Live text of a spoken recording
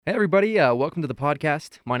Hey, everybody. Welcome to the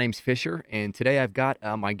podcast. My name's Fisher, and today I've got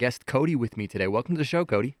my guest Cody with me today. Welcome to the show,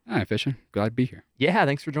 Cody. Hi, Fisher. Glad to be here. Yeah,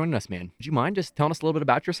 thanks for joining us, man. Would you mind just telling us a little bit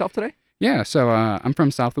about yourself today? I'm from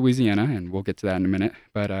South Louisiana, and we'll get to that in a minute.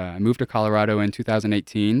 But I moved to Colorado in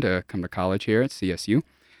 2018 to come to college here at CSU.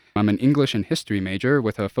 I'm an English and history major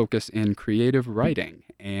with a focus in creative writing,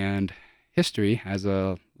 and history has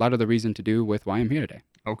a lot of the reason to do with why I'm here today.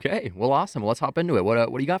 Okay, well, awesome. Well, let's hop into it.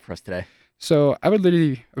 What do you got for us today? So I would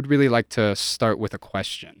really like to start with a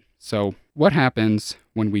question. So, what happens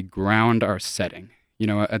when we ground our setting?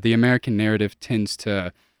 The American narrative tends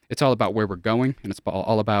to, it's all about where we're going, and it's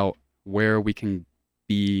all about where we can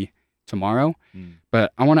be tomorrow. Mm.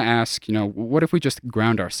 But I want to ask, what if we just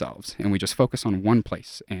ground ourselves and we just focus on one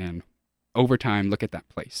place and over time look at that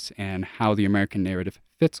place and how the American narrative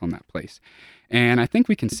fits on that place? And I think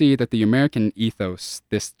we can see that the American ethos,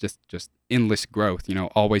 this just endless growth,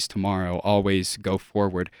 always tomorrow, always go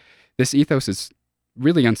forward. This ethos is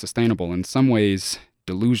really unsustainable, in some ways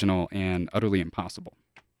delusional and utterly impossible.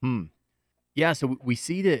 Hmm. Yeah, so we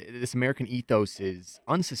see that this American ethos is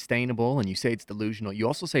unsustainable, and you say it's delusional. You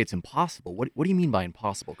also say it's impossible. What do you mean by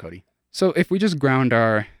impossible, Cody? So if we just ground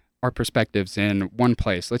our perspectives in one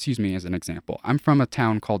place, let's use me as an example. I'm from a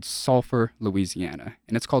town called Sulphur, Louisiana,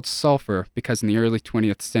 and it's called Sulphur because in the early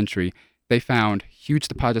 20th century, they found huge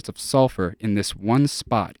deposits of sulfur in this one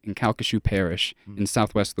spot in Calcasieu Parish in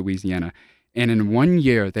southwest Louisiana. And in 1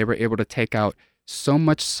 year, they were able to take out so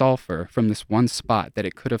much sulfur from this one spot that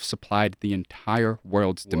it could have supplied the entire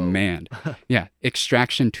world's Whoa. demand. Yeah,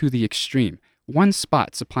 extraction to the extreme. One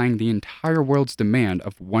spot supplying the entire world's demand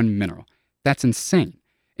of one mineral. That's insane.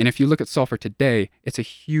 And if you look at sulfur today, it's a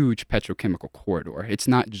huge petrochemical corridor. It's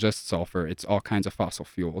not just sulfur, it's all kinds of fossil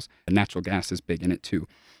fuels. Natural gas is big in it too.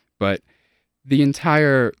 But the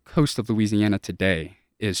entire coast of Louisiana today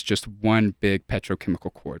is just one big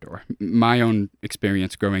petrochemical corridor. My own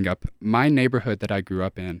experience growing up, my neighborhood that I grew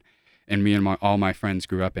up in, and me and all my friends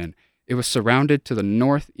grew up in, it was surrounded to the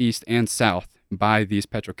north, east, and south by these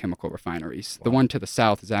petrochemical refineries. Wow. The one to the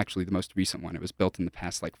south is actually the most recent one. It was built in the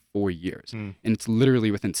past 4 years. Mm. And it's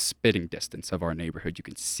literally within spitting distance of our neighborhood. You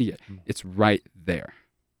can see it. Mm. It's right there.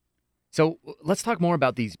 So let's talk more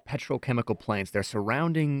about these petrochemical plants. They're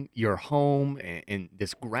surrounding your home and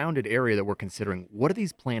this grounded area that we're considering. What do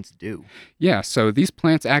these plants do? Yeah, so these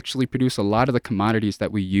plants actually produce a lot of the commodities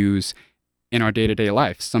that we use in our day-to-day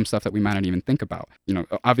life, some stuff that we might not even think about.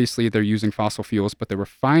 Obviously they're using fossil fuels, but they're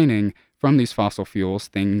refining from these fossil fuels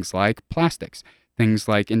things like plastics, things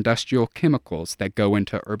like industrial chemicals that go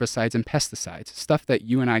into herbicides and pesticides, stuff that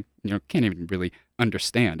you and I, can't even really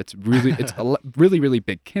understand. It's really, really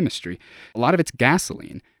big chemistry. A lot of it's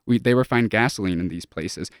gasoline. They refine gasoline in these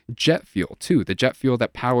places. Jet fuel too. The jet fuel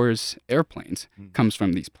that powers airplanes comes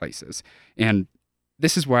from these places. And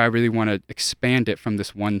this is where I really want to expand it from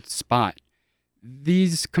this one spot.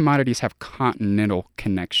 These commodities have continental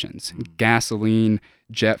connections. Gasoline,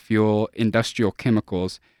 jet fuel, industrial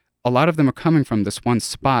chemicals, a lot of them are coming from this one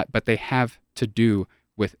spot, but they have to do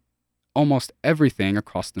with almost everything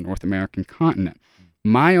across the North American continent.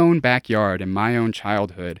 My own backyard and my own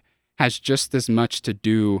childhood has just as much to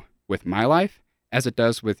do with my life as it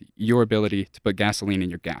does with your ability to put gasoline in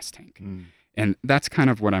your gas tank. And that's kind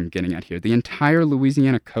of what I'm getting at here. The entire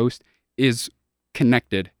Louisiana coast is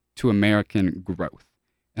connected to American growth.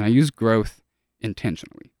 And I use growth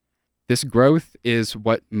intentionally. This growth is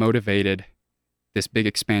what motivated this big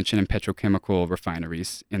expansion in petrochemical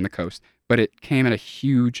refineries in the coast, but it came at a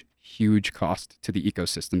huge, huge cost to the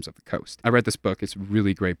ecosystems of the coast. I read this book. It's a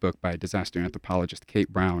really great book by disaster anthropologist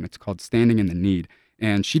Kate Brown. It's called Standing in the Need,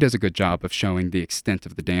 and she does a good job of showing the extent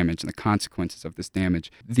of the damage and the consequences of this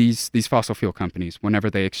damage. These fossil fuel companies, whenever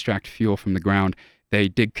they extract fuel from the ground, they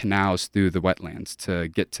dig canals through the wetlands to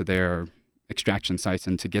get to their extraction sites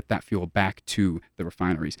and to get that fuel back to the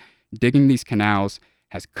refineries. Digging these canals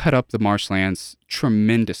has cut up the marshlands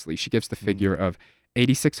tremendously. She gives the figure of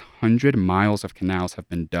 8,600 miles of canals have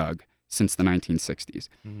been dug since the 1960s.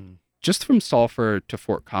 Just from Sulphur to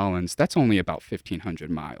Fort Collins, that's only about 1,500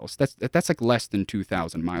 miles. That's like less than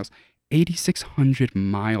 2,000 miles. 8,600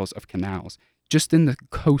 miles of canals just in the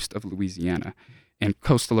coast of Louisiana. And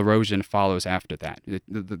coastal erosion follows after that.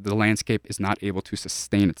 The landscape is not able to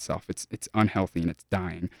sustain itself. It's unhealthy and it's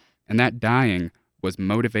dying. And that dying was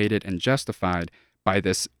motivated and justified by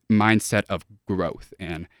this mindset of growth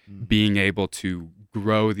and being able to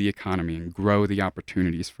grow the economy and grow the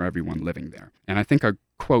opportunities for everyone living there. And I think a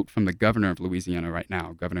quote from the governor of Louisiana right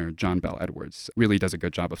now, Governor John Bel Edwards, really does a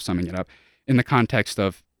good job of summing it up in the context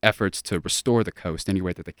of efforts to restore the coast any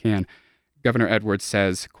way that they can. Governor Edwards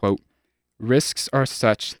says, quote, Risks are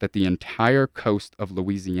such that the entire coast of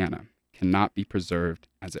Louisiana cannot be preserved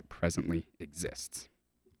as it presently exists.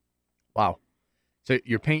 Wow. So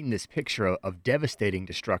you're painting this picture of devastating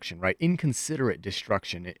destruction, right? Inconsiderate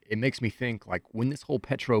destruction. It makes me think like when this whole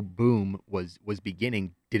petro boom was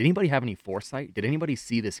beginning, did anybody have any foresight? Did anybody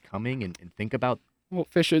see this coming and think about? Well,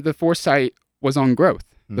 Fisher, the foresight was on growth.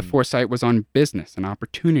 The Hmm. foresight was on business and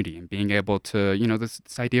opportunity and being able to, this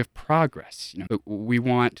idea of progress. We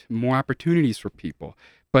want more opportunities for people,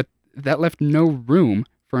 but that left no room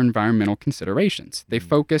for environmental considerations. They Mm.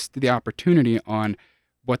 focused the opportunity on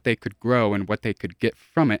what they could grow and what they could get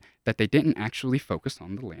from it, that they didn't actually focus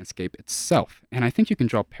on the landscape itself. And I think you can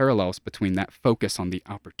draw parallels between that focus on the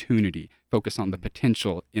opportunity, focus on the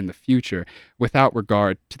potential in the future, without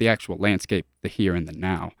regard to the actual landscape, the here and the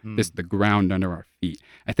now, the ground under our feet.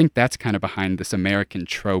 I think that's kind of behind this American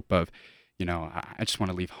trope of, I just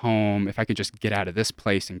want to leave home. If I could just get out of this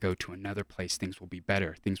place and go to another place, things will be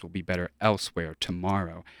better. Things will be better elsewhere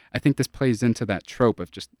tomorrow. I think this plays into that trope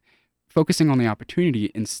of just focusing on the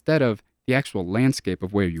opportunity instead of the actual landscape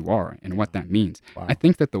of where you are and what that means. Wow. I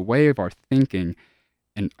think that the way of our thinking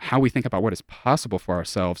and how we think about what is possible for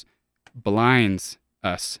ourselves blinds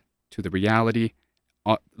us to the reality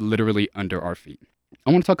literally under our feet.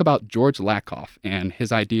 I want to talk about George Lakoff and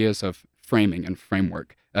his ideas of framing and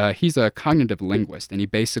framework. He's a cognitive linguist, and he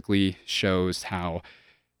basically shows how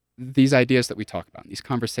these ideas that we talk about, these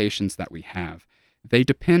conversations that we have, they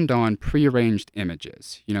depend on prearranged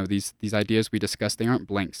images. These ideas we discuss, they aren't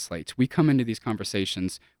blank slates. We come into these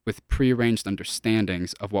conversations with prearranged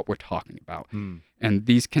understandings of what we're talking about. And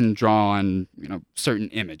these can draw on, certain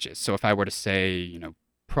images. So if I were to say,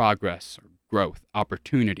 progress or growth,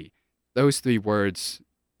 opportunity, those three words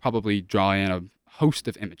probably draw in a host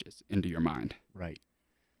of images into your mind. Right.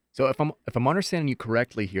 So if I'm understanding you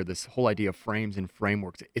correctly here, this whole idea of frames and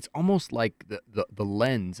frameworks, it's almost like the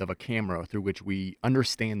lens of a camera through which we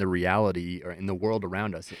understand the reality or in the world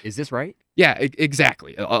around us. Is this right? Yeah,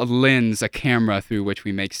 exactly. A lens, a camera through which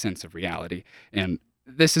we make sense of reality. And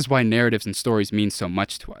this is why narratives and stories mean so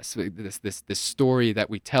much to us. This story that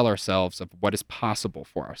we tell ourselves of what is possible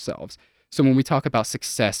for ourselves. So when we talk about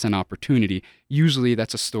success and opportunity, usually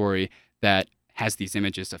that's a story that has these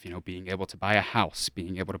images of, being able to buy a house,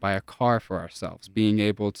 being able to buy a car for ourselves, being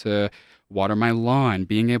able to water my lawn,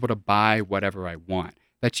 being able to buy whatever I want.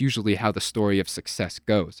 That's usually how the story of success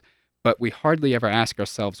goes. But we hardly ever ask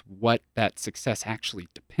ourselves what that success actually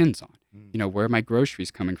depends on. Where are my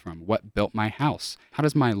groceries coming from? What built my house? How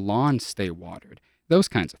does my lawn stay watered? Those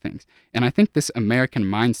kinds of things. And I think this American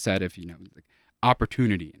mindset of, like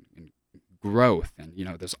opportunity and growth and,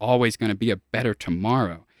 there's always going to be a better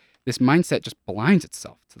tomorrow. This mindset just blinds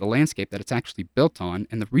itself to the landscape that it's actually built on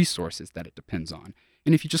and the resources that it depends on.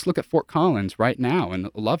 And if you just look at Fort Collins right now in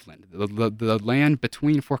Loveland, the land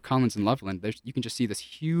between Fort Collins and Loveland, you can just see this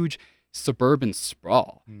huge suburban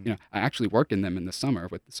sprawl. I actually worked in them in the summer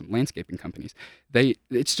with some landscaping companies.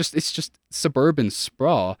 It's just suburban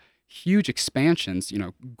sprawl, huge expansions,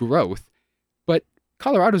 growth. But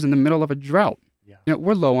Colorado's in the middle of a drought. Yeah.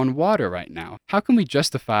 We're low on water right now. How can we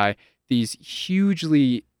justify these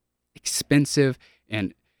hugely expensive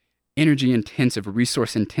and energy intensive,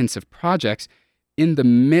 resource intensive projects in the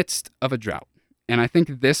midst of a drought? And I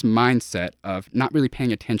think this mindset of not really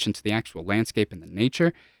paying attention to the actual landscape and the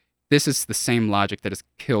nature, this is the same logic that has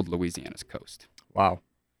killed Louisiana's coast. Wow.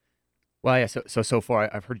 Well, yeah. So far,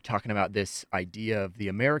 I've heard you talking about this idea of the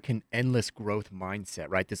American endless growth mindset,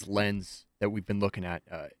 right? This lens that we've been looking at.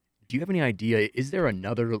 Do you have any idea? Is there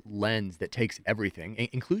another lens that takes everything,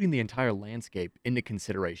 including the entire landscape, into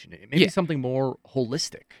consideration? Maybe something more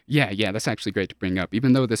holistic. Yeah, that's actually great to bring up.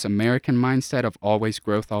 Even though this American mindset of always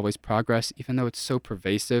growth, always progress, even though it's so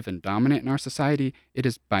pervasive and dominant in our society, it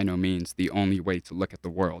is by no means the only way to look at the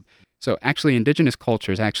world. So actually, indigenous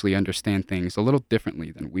cultures actually understand things a little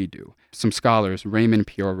differently than we do. Some scholars, Raymond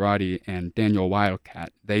Piorotti and Daniel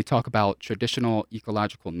Wildcat, they talk about traditional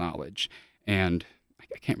ecological knowledge. And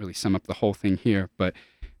I can't really sum up the whole thing here, but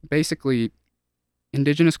basically,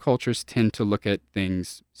 indigenous cultures tend to look at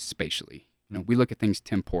things spatially. We look at things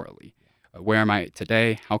temporally. Where am I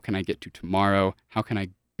today? How can I get to tomorrow? How can I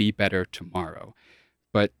be better tomorrow?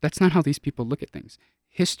 But that's not how these people look at things.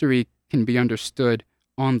 History can be understood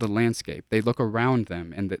on the landscape. They look around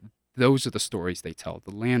them, and those are the stories they tell.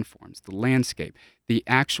 The landforms, the landscape, the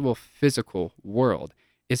actual physical world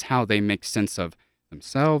is how they make sense of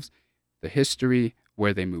themselves, the history,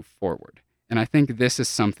 where they move forward. And I think this is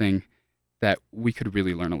something that we could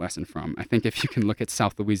really learn a lesson from. I think if you can look at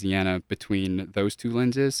South Louisiana between those two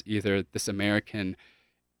lenses, either this American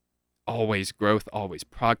always growth, always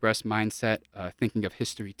progress mindset, thinking of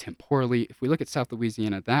history temporally. If we look at South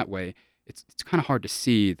Louisiana that way, it's kind of hard to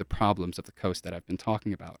see the problems of the coast that I've been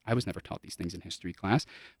talking about. I was never taught these things in history class.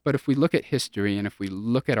 But if we look at history and if we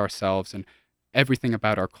look at ourselves and everything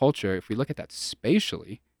about our culture, if we look at that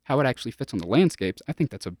spatially, how it actually fits on the landscapes, I think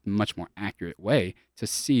that's a much more accurate way to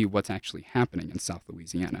see what's actually happening in South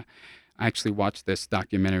Louisiana. I actually watched this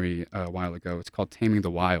documentary a while ago. It's called Taming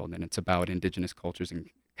the Wild, and it's about indigenous cultures in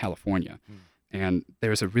California. And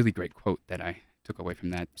there's a really great quote that I took away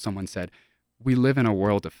from that. Someone said, "We live in a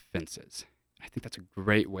world of fences." I think that's a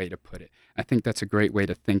great way to put it. I think that's a great way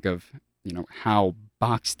to think of, how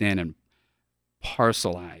boxed in and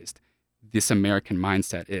parcelized this American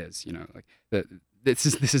mindset is.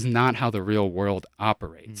 This is not how the real world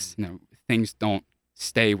operates. Things don't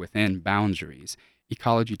stay within boundaries.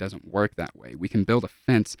 Ecology doesn't work that way. We can build a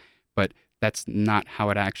fence, but that's not how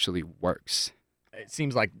it actually works. It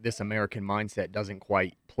seems like this American mindset doesn't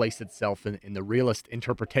quite place itself in the realist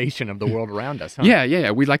interpretation of the world around us, huh?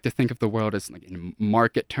 Yeah. We like to think of the world as like in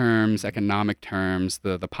market terms, economic terms,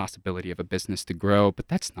 the possibility of a business to grow, but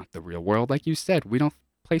that's not the real world. Like you said, we don't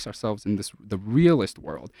place ourselves in the realist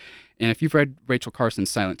world. And if you've read Rachel Carson's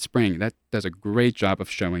Silent Spring, that does a great job of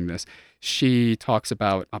showing this. She talks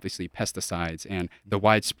about, obviously, pesticides and the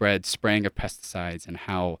widespread spraying of pesticides and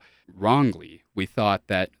how wrongly we thought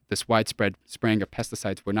that this widespread spraying of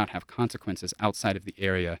pesticides would not have consequences outside of the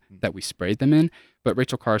area that we sprayed them in. But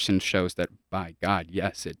Rachel Carson shows that, by God,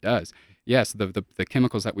 yes, it does. Yes, the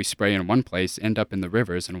chemicals that we spray in one place end up in the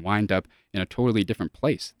rivers and wind up in a totally different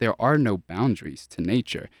place. There are no boundaries to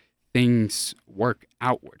nature. Things work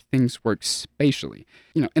outward. Things work spatially.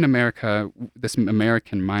 In America, this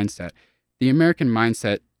American mindset, the American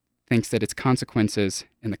mindset thinks that its consequences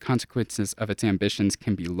and the consequences of its ambitions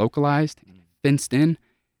can be localized, fenced in.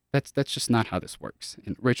 That's just not how this works.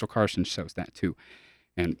 And Rachel Carson shows that too.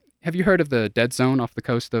 And have you heard of the dead zone off the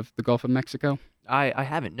coast of the Gulf of Mexico? I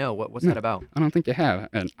haven't. No. What's that about? I don't think you have.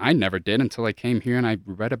 And I never did until I came here and I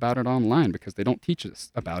read about it online because they don't teach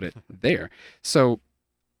us about it there. So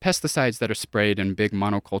pesticides that are sprayed in big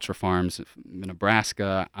monoculture farms in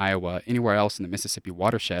Nebraska, Iowa, anywhere else in the Mississippi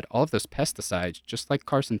watershed, all of those pesticides, just like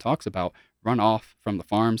Carson talks about, run off from the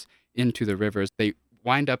farms into the rivers. They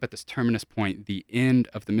wind up at this terminus point, the end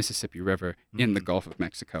of the Mississippi River in the Gulf of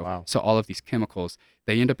Mexico. Wow. So all of these chemicals,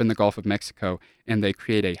 they end up in the Gulf of Mexico and they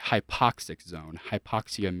create a hypoxic zone.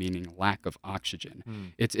 Hypoxia meaning lack of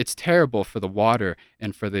oxygen. It's terrible for the water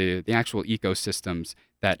and for the actual ecosystems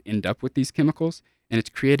that end up with these chemicals. And it's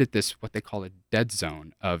created this, what they call a dead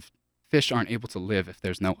zone of fish aren't able to live if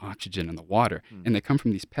there's no oxygen in the water. And they come from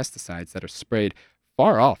these pesticides that are sprayed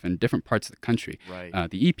far off in different parts of the country. Right.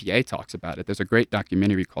 The EPA talks about it. There's a great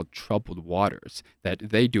documentary called Troubled Waters that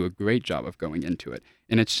they do a great job of going into it.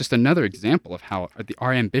 And it's just another example of how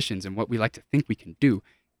our ambitions and what we like to think we can do,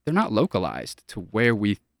 they're not localized to where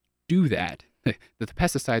we do that. The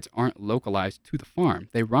pesticides aren't localized to the farm.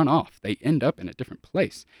 They run off. They end up in a different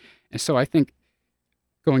place. And so I think,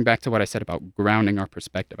 going back to what I said about grounding our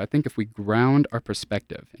perspective, I think if we ground our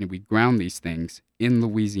perspective and we ground these things in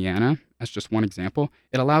Louisiana, as just one example,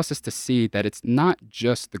 it allows us to see that it's not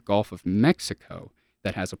just the Gulf of Mexico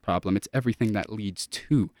that has a problem. It's everything that leads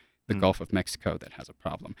to the Gulf of Mexico that has a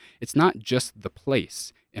problem. It's not just the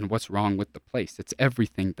place and what's wrong with the place. It's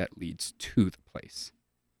everything that leads to the place.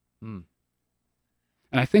 And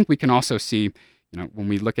I think we can also see, when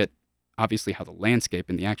we look at obviously how the landscape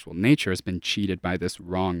and the actual nature has been cheated by this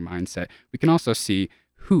wrong mindset, we can also see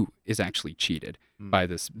who is actually cheated by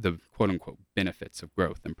the quote-unquote benefits of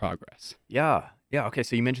growth and progress. Yeah. Okay,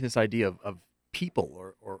 so you mentioned this idea of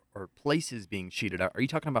people or places being cheated. Are you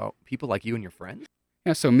talking about people like you and your friends?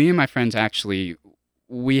 Yeah, so me and my friends actually,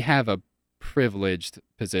 we have a privileged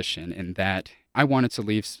position in that I wanted to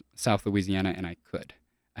leave South Louisiana and I could.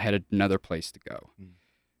 I had another place to go.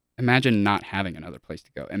 Imagine not having another place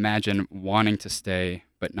to go. Imagine wanting to stay,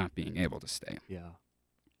 but not being able to stay. Yeah.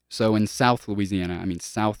 So in South Louisiana,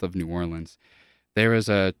 south of New Orleans, there is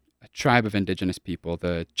a tribe of indigenous people,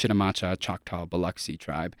 the Chitimacha, Choctaw, Biloxi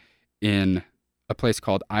tribe, in a place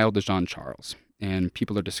called Isle de Jean Charles. And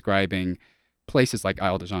people are describing places like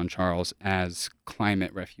Isle de Jean Charles as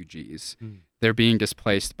climate refugees. They're being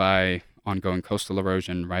displaced by ongoing coastal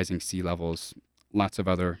erosion, rising sea levels, lots of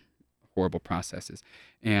other horrible processes.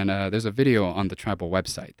 And there's a video on the tribal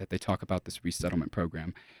website that they talk about this resettlement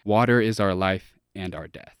program. Water is our life and our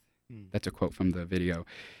death. That's a quote from the video.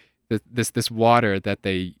 This water that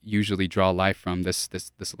they usually draw life from, this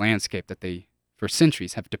landscape that they for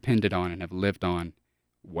centuries have depended on and have lived on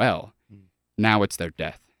well, now it's their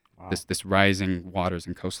death. Wow. This rising waters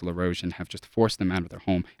and coastal erosion have just forced them out of their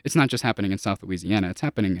home. It's not just happening in South Louisiana; it's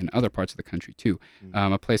happening in other parts of the country too.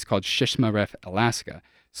 Mm. A place called Shishmaref, Alaska.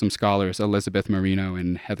 Some scholars, Elizabeth Marino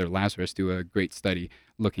and Heather Lazarus, do a great study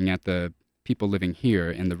looking at the people living here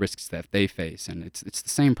and the risks that they face. And it's the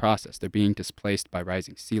same process. They're being displaced by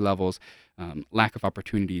rising sea levels, lack of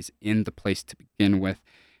opportunities in the place to begin with.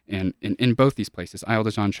 And in both these places, Isle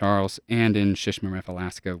de Jean Charles and in Shishmaref,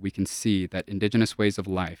 Alaska, we can see that indigenous ways of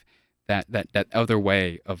life, that other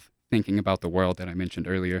way of thinking about the world that I mentioned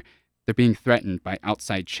earlier, they're being threatened by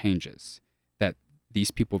outside changes that these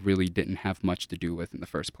people really didn't have much to do with in the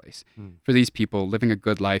first place. Mm. For these people, living a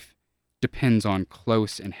good life depends on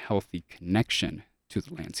close and healthy connection to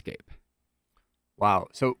the landscape. Wow.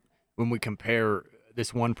 So when we compare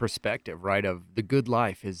this one perspective, right, of the good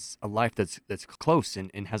life is a life that's close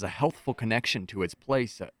and has a healthful connection to its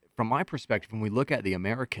place. From my perspective, when we look at the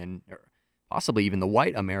American, or possibly even the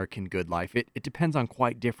white American good life, it depends on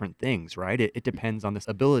quite different things, right? It depends on this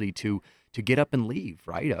ability to get up and leave,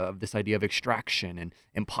 right? Of this idea of extraction and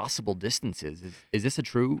impossible distances. Is this a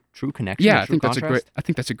true connection? Yeah, a true contrast? I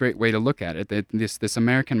think that's a great way to look at it. That this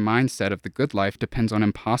American mindset of the good life depends on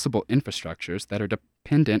impossible infrastructures that are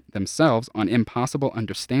dependent themselves on impossible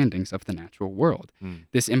understandings of the natural world. Mm.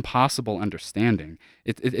 This impossible understanding,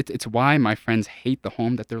 it's why my friends hate the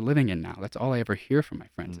home that they're living in now. That's all I ever hear from my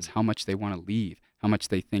friends is how much they want to leave, how much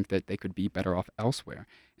they think that they could be better off elsewhere.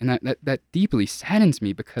 And that deeply saddens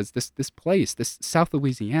me because this place, this South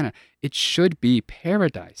Louisiana, it should be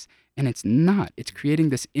paradise. And it's not. It's creating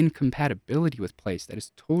this incompatibility with place that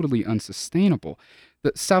is totally unsustainable.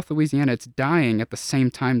 The South Louisiana, it's dying at the same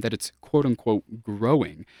time that it's quote unquote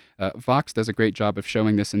growing. Vox does a great job of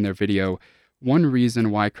showing this in their video. One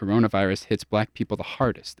reason why coronavirus hits Black people the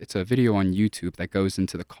hardest. It's a video on YouTube that goes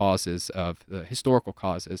into the causes of the historical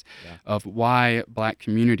causes of why Black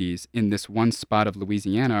communities in this one spot of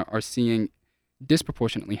Louisiana are seeing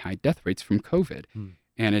disproportionately high death rates from COVID. Mm.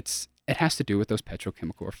 And it has to do with those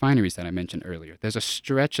petrochemical refineries that I mentioned earlier. There's a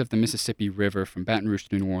stretch of the Mississippi River from Baton Rouge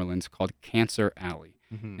to New Orleans called Cancer Alley.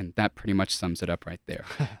 Mm-hmm. And that pretty much sums it up right there.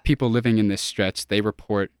 People living in this stretch, they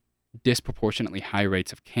report disproportionately high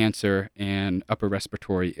rates of cancer and upper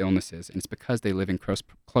respiratory illnesses. And it's because they live in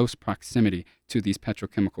close proximity to these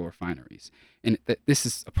petrochemical refineries. And this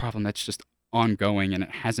is a problem that's just ongoing and it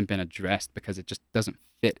hasn't been addressed because it just doesn't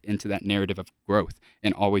fit into that narrative of growth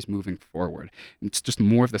and always moving forward. It's just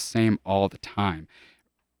more of the same all the time.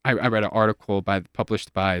 I read an article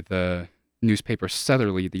published by the newspaper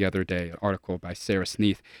Southerly the other day, an article by Sarah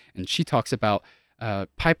Sneath, and she talks about a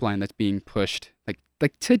pipeline that's being pushed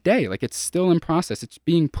like today, like it's still in process. It's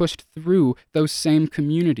being pushed through those same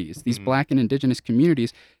communities, these Black and indigenous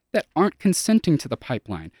communities that aren't consenting to the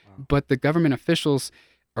pipeline. Wow. But the government officials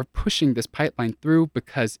are pushing this pipeline through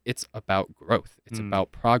because it's about growth. It's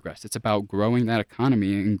about progress. It's about growing that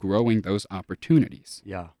economy and growing those opportunities.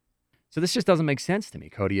 Yeah. So this just doesn't make sense to me,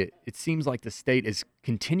 Cody. It seems like the state is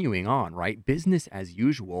continuing on, right? Business as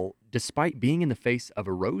usual, despite being in the face of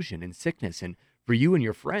erosion and sickness. And for you and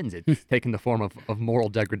your friends, it's taken the form of moral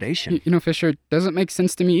degradation. You know, Fisher, it doesn't make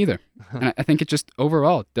sense to me either. And I think it just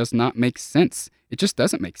overall does not make sense. It just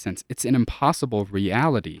doesn't make sense. It's an impossible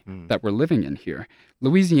reality that we're living in here.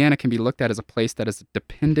 Louisiana can be looked at as a place that is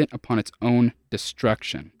dependent upon its own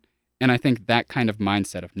destruction. And I think that kind of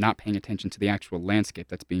mindset of not paying attention to the actual landscape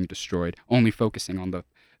that's being destroyed, only focusing on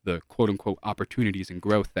the quote-unquote opportunities and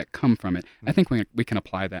growth that come from it, I think we can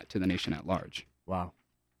apply that to the nation at large. Wow.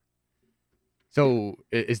 So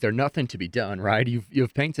is there nothing to be done, right?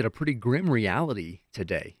 You've painted a pretty grim reality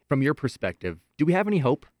today. From your perspective, do we have any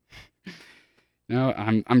hope? No,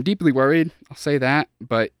 I'm deeply worried, I'll say that,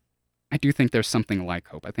 but I do think there's something like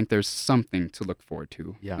hope. I think there's something to look forward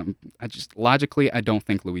to. Yeah. Logically, I don't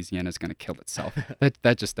think Louisiana is going to kill itself.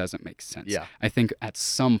 That just doesn't make sense. Yeah. I think at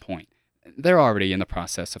some point, they're already in the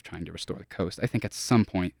process of trying to restore the coast. I think at some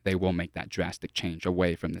point they will make that drastic change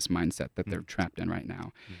away from this mindset that they're trapped in right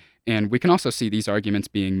now. And we can also see these arguments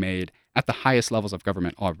being made at the highest levels of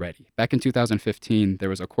government already. Back in 2015, there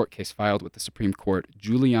was a court case filed with the Supreme Court,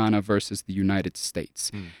 Juliana versus the United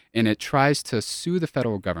States. And it tries to sue the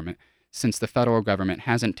federal government since the federal government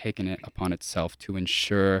hasn't taken it upon itself to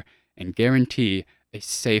ensure and guarantee a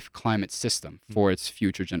safe climate system for its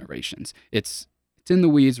future generations. It's in the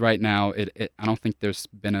weeds right now. I don't think there's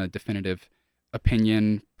been a definitive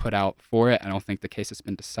opinion put out for it. I don't think the case has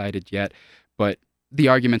been decided yet, but the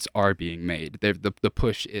arguments are being made. The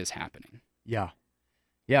push is happening. Yeah.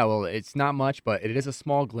 Yeah, well, it's not much, but it is a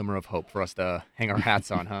small glimmer of hope for us to hang our hats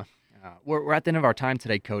on, huh? We're at the end of our time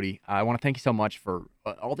today, Cody. I want to thank you so much for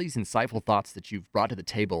all these insightful thoughts that you've brought to the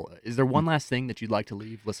table. Is there one last thing that you'd like to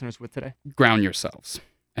leave listeners with today? Ground yourselves.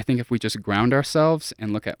 I think if we just ground ourselves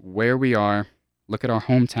and look at where we are, look at our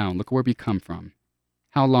hometown, look where we come from,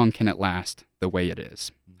 how long can it last the way it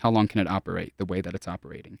is? How long can it operate the way that it's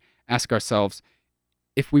operating? Ask ourselves,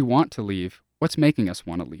 if we want to leave, what's making us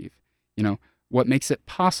want to leave? What makes it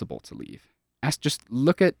possible to leave? Just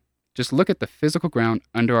look at the physical ground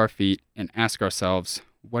under our feet and ask ourselves,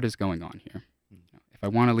 what is going on here? If I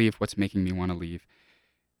want to leave, what's making me want to leave?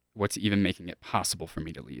 What's even making it possible for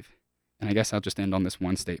me to leave? And I guess I'll just end on this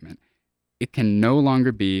one statement. It can no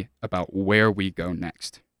longer be about where we go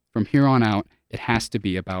next. From here on out, it has to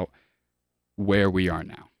be about where we are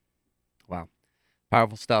now. Wow.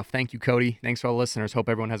 Powerful stuff. Thank you, Cody. Thanks for all the listeners. Hope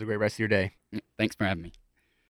everyone has a great rest of your day. Thanks for having me.